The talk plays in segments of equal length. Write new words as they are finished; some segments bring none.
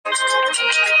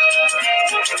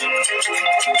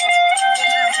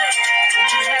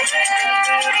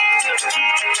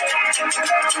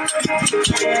My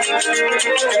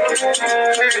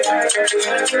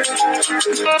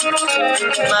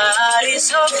heart is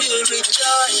so filled with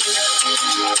joy,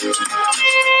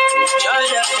 joy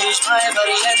that fills my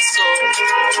body and soul.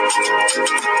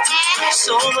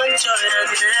 So much joy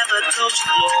that never told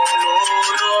you,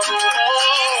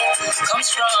 comes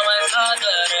from my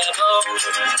Father above.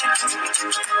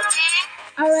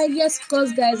 Alright, yes, of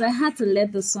course, guys, I had to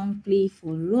let the song play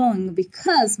for long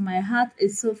because my heart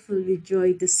is so full with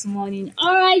joy this morning.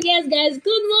 Alright, yes, guys,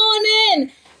 good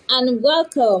morning and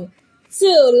welcome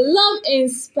to Love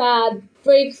Inspired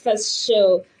Breakfast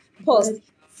Show. Post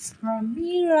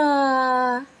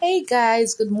Ramira. Hey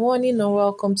guys, good morning and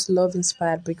welcome to Love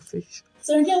Inspired Breakfast.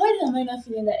 So, again, why am I not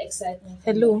feeling that excitement?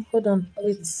 Hello, hold on,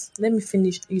 wait, let me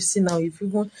finish. You see now, I've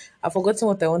forgotten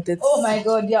what I wanted to Oh my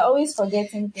god, you're always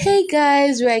forgetting things. Hey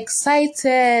guys, we're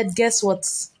excited. Guess what?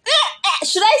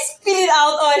 Should I spit it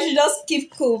out or I should just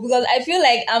keep cool? Because I feel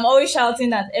like I'm always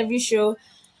shouting at every show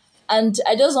and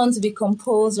I just want to be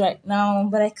composed right now,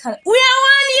 but I can't. We are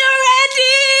 1 year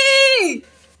ready!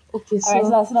 Okay, so Alright,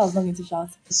 so I said I was not going to shout.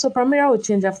 So Primera will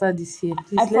change after this year.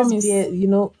 Please, I promise. Be,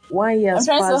 1 year. I'm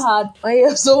trying so hard. 1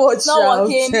 year, so much. It's not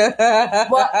working.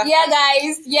 But yeah,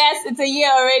 guys. Yes, it's a year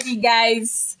already,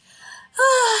 guys.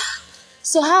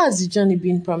 So how has the journey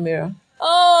been, Primera?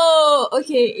 Oh,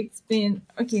 okay. It's been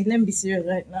okay. Let me be serious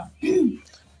right now.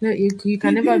 No, you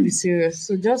can never be serious.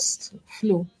 So just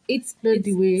flow. It's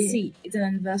the way. See, it's an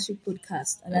anniversary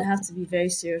podcast, and I have to be very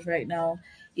serious right now.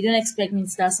 You don't expect me to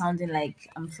start sounding like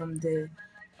I'm from the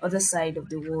other side of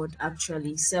the world,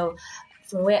 actually. So,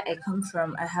 from where I come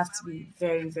from, I have to be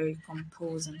very, very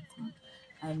composed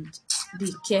and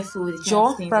be careful with the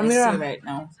kind of things I say right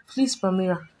now. Please,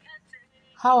 Primera,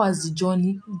 how has the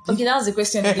journey been? Okay, that was the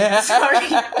question again. Sorry.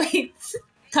 Wait.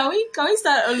 Can we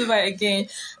start all over again?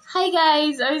 Hi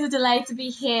guys, always a delight to be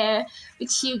here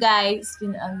with you guys. It's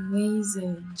been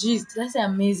amazing. Jeez, did I say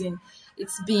amazing?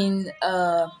 It's been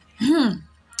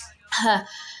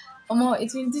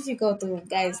it's been difficult though,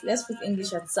 guys. Let's put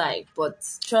English aside, but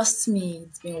trust me,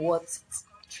 it's been worth it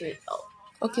straight up.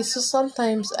 Okay, so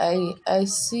sometimes I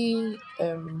see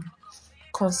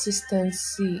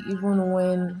consistency even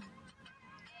when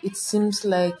it seems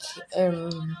like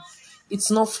it's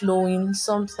not flowing.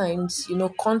 Sometimes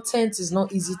content is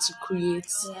not easy to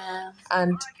create. Yeah.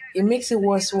 And it makes it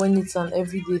worse when it's an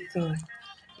everyday thing.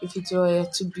 If it were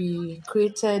to be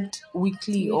created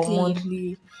weekly or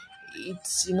monthly,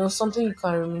 it's something you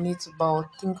can ruminate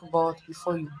about, think about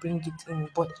before you bring it in.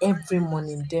 But every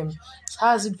morning, so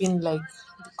how has it been like?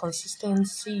 The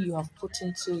consistency you have put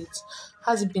into it,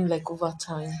 has it been like over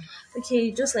time?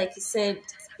 Okay, just like you said,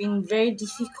 it's been very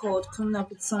difficult coming up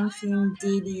with something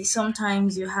daily.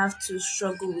 Sometimes you have to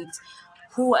struggle with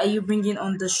who are you bringing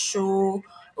on the show.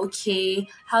 Okay,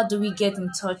 how do we get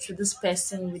in touch with this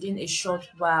person within a short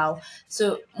while?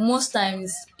 So most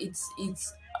times it's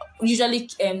usually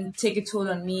take a toll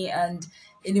on me, and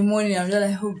in the morning I'm just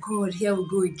like, oh god, here we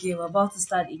go again, we're about to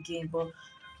start again. But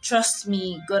trust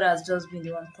me, God has just been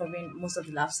the one covering most of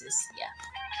the lapses. Yeah.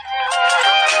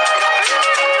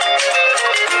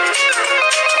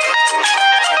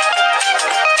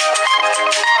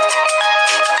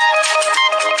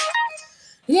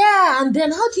 Yeah, and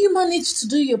then how do you manage to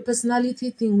do your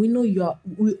personality thing? We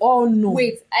all know.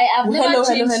 Wait, I have never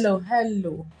changed.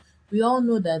 Hello. We all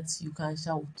know that you can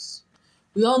shout.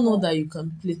 We all know that you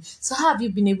can play. So how have you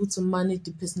been able to manage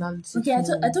the personality? Okay, I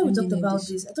thought we talked about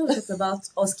this. I thought we talked about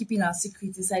us keeping our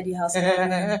secret inside the house.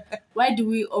 Why do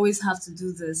we always have to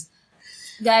do this?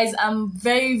 Guys, I'm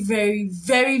very, very,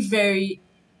 very, very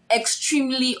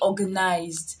extremely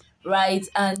organized, right?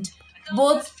 And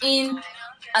both in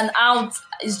and out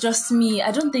is just me.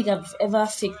 I don't think I've ever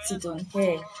faked it on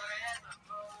here.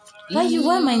 Why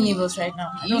are my neighbors right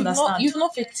now? I don't understand. You've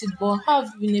not faked it, but how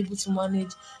have you been able to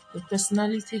manage the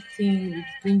personality thing with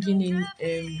bringing in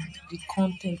the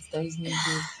content that is needed?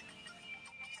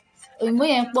 Can we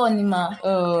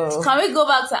go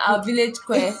back to our village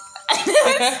square? Okay,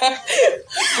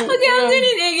 I'm doing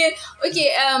it again. Okay,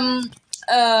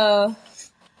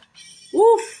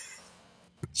 oof.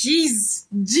 Jeez,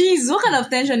 what kind of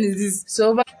tension is this?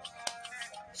 So,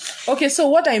 okay, so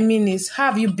what I mean is,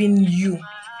 have you been you?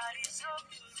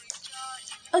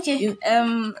 Okay,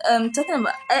 talking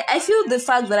about, I feel the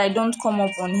fact that I don't come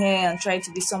up on here and try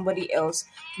to be somebody else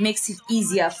makes it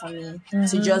easier for me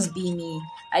to just be me.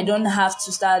 I don't have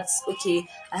to start, okay,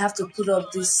 I have to put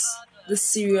up this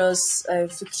serious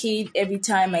facade every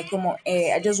time I come on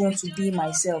air. I just want to be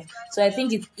myself. So I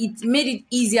think it made it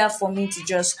easier for me to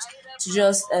just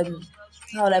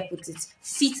how would I put it?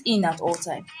 Fit in at all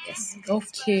time. Yes.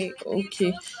 Okay.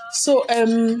 So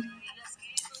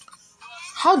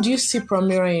How do you see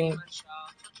Pramira in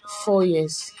 4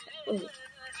 years?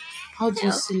 How do you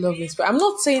Well, see Love Inspired? I'm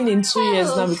not saying in 2 years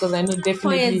now well, because I know 4 years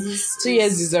definitely is 2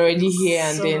 years is already here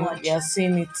and so then much. you're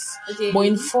seeing it. Okay. But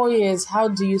in 4 years, how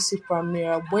do you see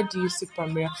Pramira? Where do you see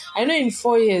Pramira? I know in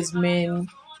 4 years, man,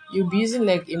 you'll be using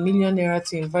like a million naira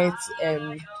to invite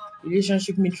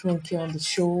relationship Mitronke on the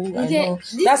show. I Okay, know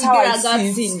this that's how I Igaraga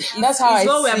see thing it. That's how is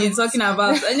I what we have see been it. talking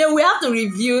about. And then we have to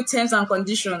review terms and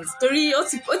conditions. Tori,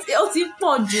 the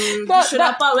that, that,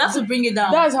 Shodapa, we have to bring it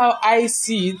down. that's how I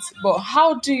see it. But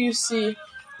how do you see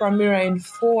Pramira in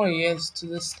 4 years to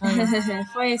this time?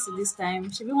 4 years to this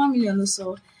time, should be 1 million or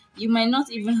so. You might not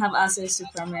even have access to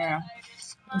Primera.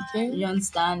 Okay. You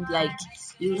understand? Like,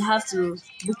 you would have to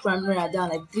book Primera down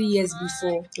like 3 years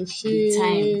before So the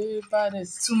time. she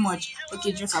baddest. Too much.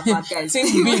 Okay, joke apart, guys.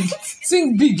 Think big.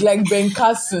 Think big like Ben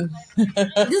Carson.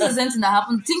 This is something that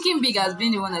happened. Thinking big has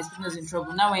been the one that's putting us in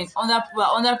trouble. Now we're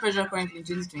under pressure currently in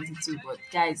 2022. But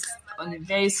guys, on a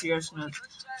very serious note,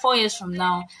 4 years from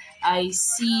now, I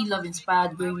see Love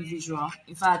Inspired going visual.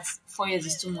 In fact, 4 years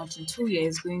is too much. In 2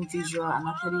 years, going visual and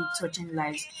actually touching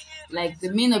lives. Like the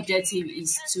main objective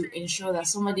is to ensure that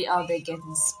somebody out there gets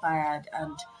inspired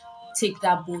and take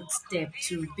that bold step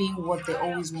to being what they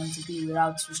always want to be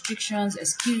without restrictions,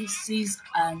 excuses,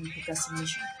 and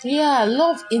procrastination. Yeah,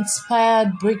 Love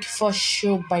Inspired Breakfast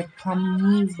Show by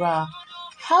Pramira.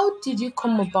 How did you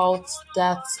come about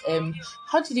that?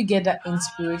 How did you get that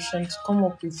inspiration to come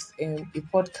up with a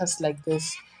podcast like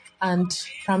this? And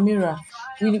Pramira,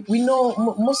 we know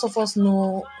most of us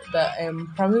know that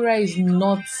Pramira is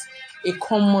not a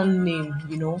common name,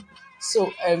 you know. So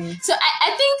So I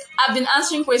think I've been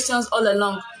answering questions all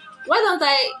along. Why don't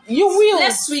I? you will.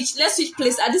 Let's switch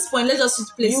place at this point. Let's just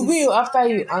switch You places. will after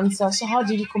you answer. So how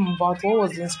did you come about? What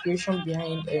was the inspiration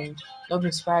behind Love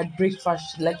Inspired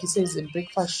Breakfast? Like you say, it's a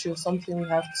breakfast show, something we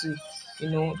have to,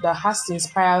 that has to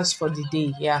inspire us for the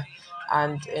day. Yeah.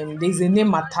 And there's a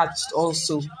name attached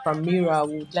also from Mira.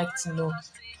 We would like to know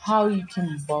how you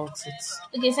came about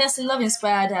it. Okay, firstly, Love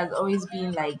Inspired has always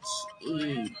been like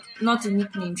a not a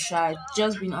nickname, shy,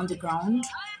 just been on the ground.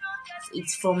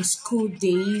 It's from school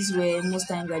days where most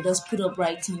times I just put up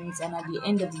writings and at the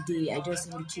end of the day I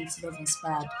just indicate love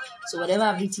inspired. So whatever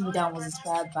I've written down was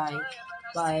inspired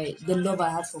by the love I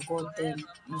had for God then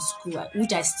in school,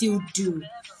 which I still do.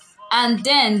 And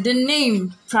then the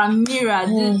name Pramira,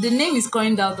 the name is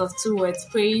coined out of two words,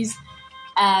 praise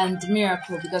and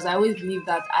miracle, because I always believe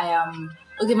that I am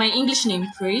okay, my English name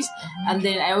praise, and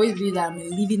then I always believe that I'm a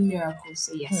living miracle.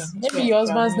 So yes. Maybe your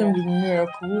husband's name will be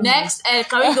Miracle. Next,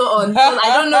 can we go on? Because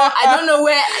I don't know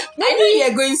where. I knew you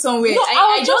were going somewhere. No,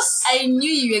 I knew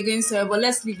you were going somewhere, but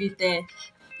let's leave it there.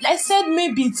 I said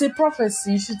maybe it's a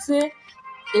prophecy. You should say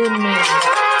amen.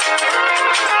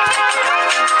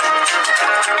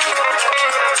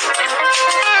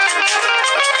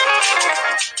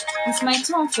 It's my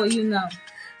turn for you now.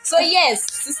 So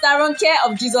yes, Sister Ronke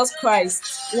of Jesus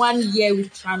Christ, 1 year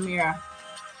with Pramira.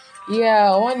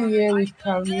 Yeah, 1 year with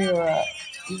Pramira.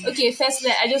 Okay,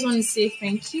 firstly, I just want to say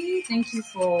thank you. Thank you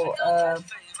for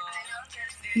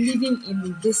living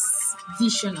in this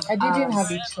vision of I didn't ours.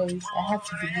 have a choice. I had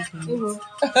to believe in it.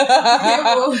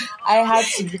 Ew. I had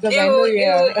to because I Ew, know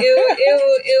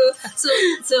ew.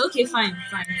 So okay, fine.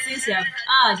 Since you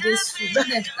have this food.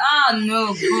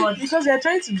 No, God. because you're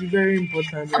trying to be very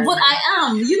important. Right But now. I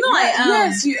am. You know I am.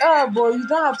 Yes, you are, but you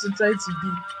don't have to try to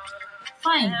be.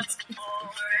 Fine.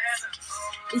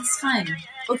 It's fine.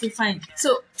 Okay, fine.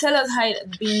 So tell us how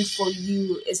it been for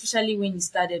you, especially when you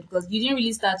started, because you didn't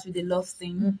really start with the love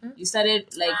thing. You started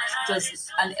like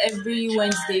just an every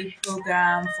Wednesday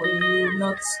program for you,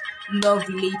 not love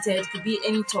related, could be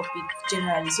any topic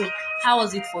generally. So how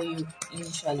was it for you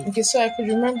initially? Okay, so I could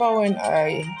remember when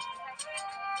I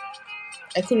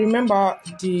could remember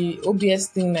the OBS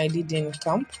thing I did in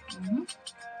camp.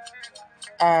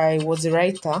 I was a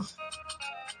writer.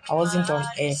 I wasn't on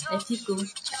air.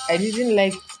 I didn't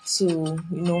like to,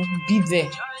 be there.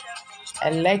 I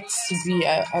liked to be,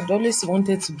 I'd always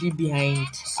wanted to be behind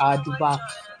at the back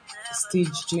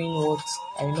stage doing what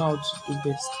I know how to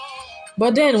do best.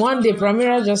 But then one day,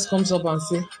 Pramira just comes up and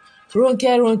say,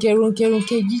 Ronke,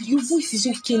 your voice is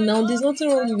okay now. There's nothing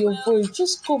wrong with your voice.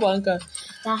 Just go back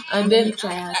and then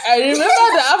I remember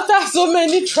that after so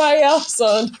many trials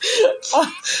on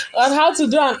how to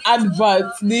do an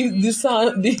advert, the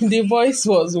sound, the voice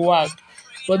was whack.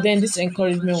 But then this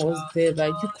encouragement was there that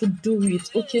you could do it.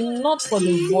 Okay, not for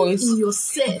the voice,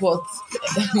 but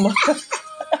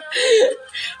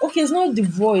okay, it's not the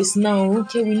voice now.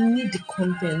 Okay, we need the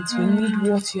content. We need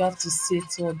what you have to say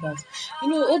to others.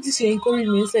 All this your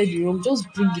encouragement inside the room, just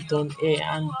bring it on air,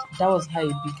 and that was how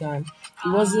it began.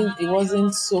 it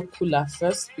wasn't so cool at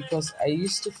first because I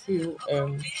used to feel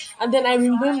and then I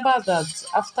remember that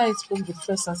after I spoke the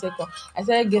first and second, I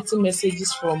started getting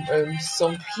messages from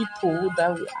some people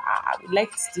that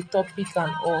liked the topic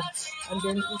and all, and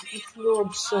then it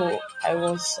flowed. So I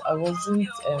wasn't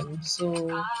um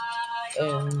so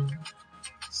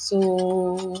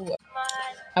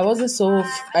I wasn't so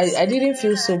I didn't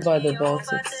feel so bad about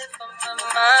it.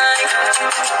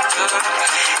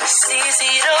 CC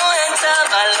don't enter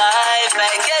my life. I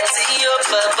get to you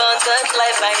for abundant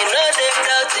life. I know them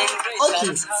doubting Okay,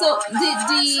 grace. so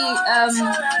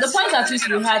the point at which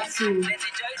we had to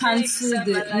cancel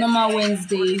the normal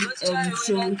Wednesday show to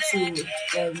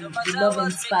the Love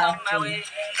Inspire thing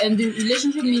and the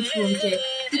relationship meet Funke,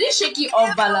 did it shake you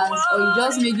off balance or it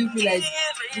just made you feel like,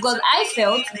 because I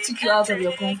felt it took you out of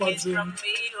your comfort zone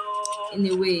in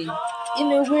a way. In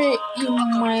a way, it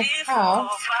might have,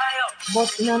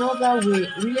 but in another way,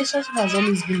 relationship has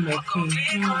always been my thing.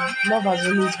 Love has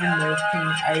always been my thing.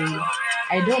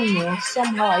 I don't know.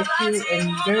 Somehow I feel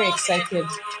very excited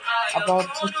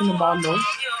about talking about love.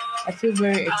 I feel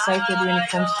very excited when it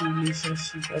comes to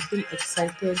relationship. I feel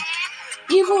excited,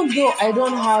 even though I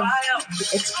don't have the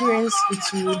experience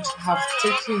it would have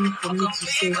taken for me to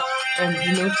say,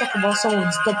 talk about some of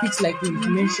the topics like we've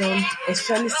mentioned,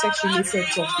 especially sex related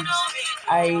topics.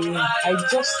 I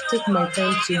just take my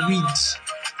time to read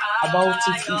about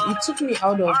it. It took me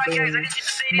out of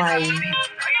my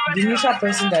the initial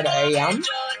person that I am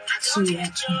to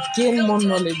gain more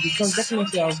knowledge, because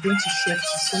definitely I was going to share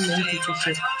to so many people.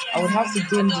 So I would have to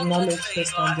gain the knowledge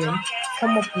first and then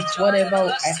come up with whatever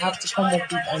I have to come up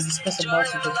with and discuss about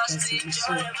it extensively.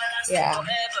 So yeah.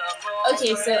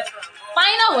 Okay, so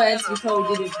final words before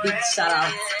we do the big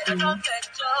shout out.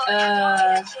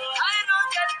 Uh,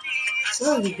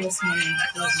 what was the best moment?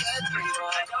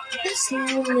 This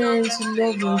moment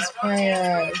love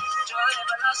inspired.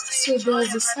 So there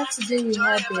was a Saturday we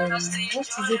had what is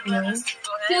it now? Feel the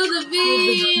Feel the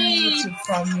beat. beat of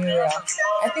Palmyra.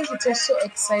 I think it was so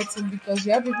exciting because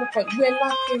we had people we were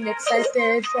laughing,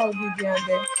 excited throughout the day, and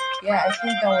then yeah, I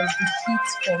think that was the hit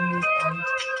for me.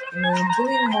 And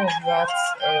doing more of that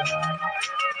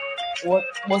what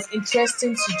was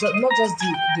interesting to not just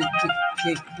the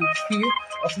feel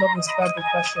of Love Inspired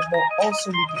Breakfast Show, but also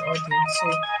with the audience. So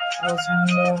it was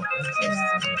more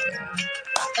interesting. Yeah.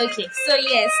 Okay, so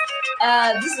yes,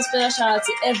 this is a special shout out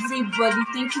to everybody.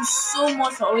 Thank you so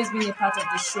much for always being a part of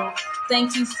the show.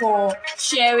 Thank you for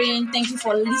sharing. Thank you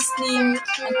for listening.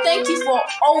 And thank you for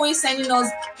always sending us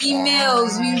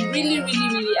emails. We really, really,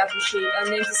 really appreciate it. And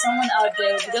then to someone out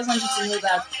there, we just want you to know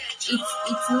that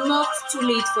it's not too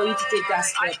late for you to take that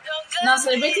step. Now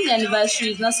celebrating the anniversary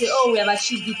is not say, oh, we have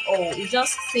achieved it all. It's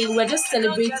just saying we're just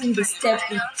celebrating the step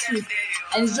we took.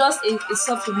 And it's just a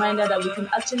soft reminder that we can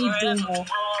actually do more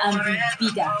and be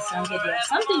bigger. So I'm getting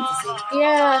something to say.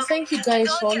 Yeah, thank you guys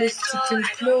for always sticking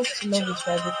close to Love is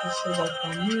Private Show by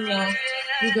Camila.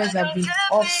 You guys have been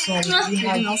awesome. We You've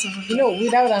have, been awesome.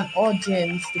 without an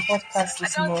audience, the podcast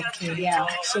is nothing. Yeah.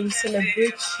 So we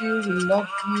celebrate you, we love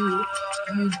you.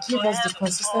 You give us the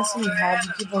consistency we have,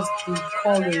 you give us the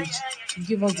courage, you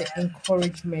give us the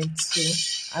encouragement too.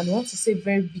 And I want to say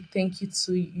very big thank you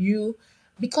to you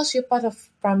because you're part of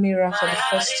Primera for the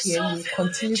first year. You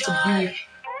continue to be with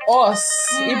us,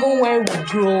 even when we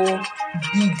grow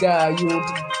bigger, you would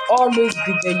always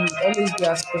be there. You would always be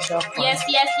a special fan. Yes,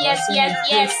 yes, yes, So yes,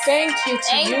 we yes. give Thank you to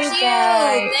Thank you you.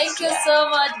 guys. Thank you Yeah. so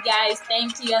much, guys.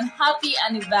 Thank you. And happy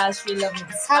anniversary, Love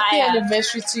Inspire. Happy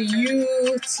anniversary to you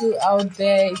two out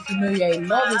there. If you know you're a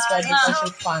Love Inspired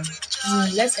Breakfast fan,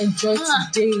 let's enjoy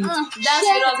today. That's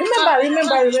Share, what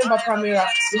remember, Pramira.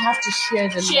 We have to share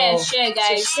the love. Share,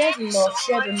 guys. So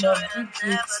share the love, give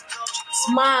gifts,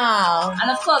 smile, and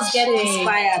of course, get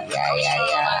inspired.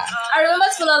 Yeah. And remember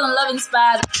to follow us on Love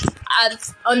Inspired at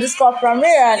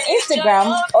 _Pramira on Instagram,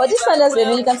 or just send us a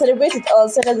mail. You can celebrate it all.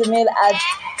 Send us a mail at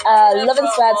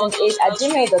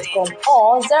loveinspired28@gmail.com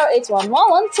or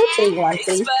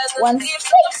 08111231316,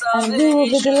 and we will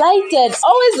be delighted,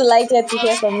 always delighted to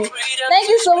hear from you. Thank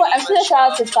you so much, and special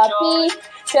shout out to Papi.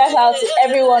 Shout out to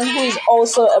everyone who is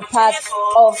also a part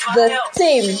of the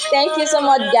team. Thank you so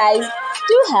much, guys.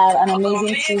 Do have an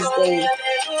amazing Tuesday.